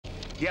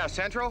Yeah,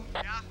 Central?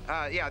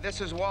 Yeah? Yeah, this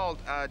is Walt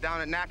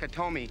down at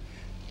Nakatomi.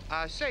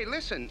 Say,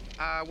 listen,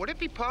 would it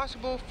be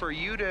possible for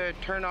you to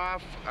turn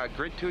off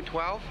grid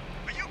 212?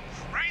 Are you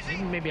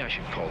crazy? Maybe I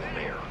should call the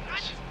mayor on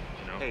this.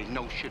 You know? Hey,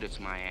 no shit, it's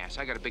my ass.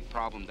 I got a big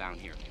problem down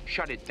here.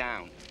 Shut it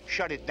down.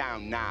 Shut it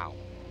down now.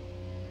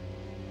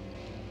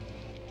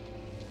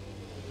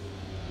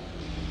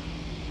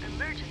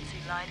 Emergency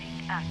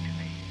lighting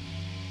activated.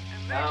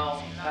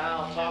 Pal,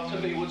 talk to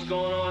me. What's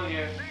going on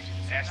here?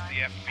 That's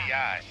the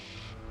FBI.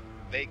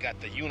 They got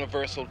the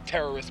universal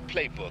terrorist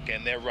playbook,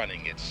 and they're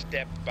running it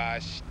step by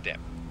step.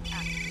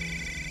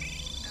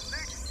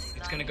 Emergency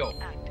It's gonna lighting go.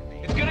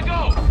 activated. It's gonna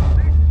go!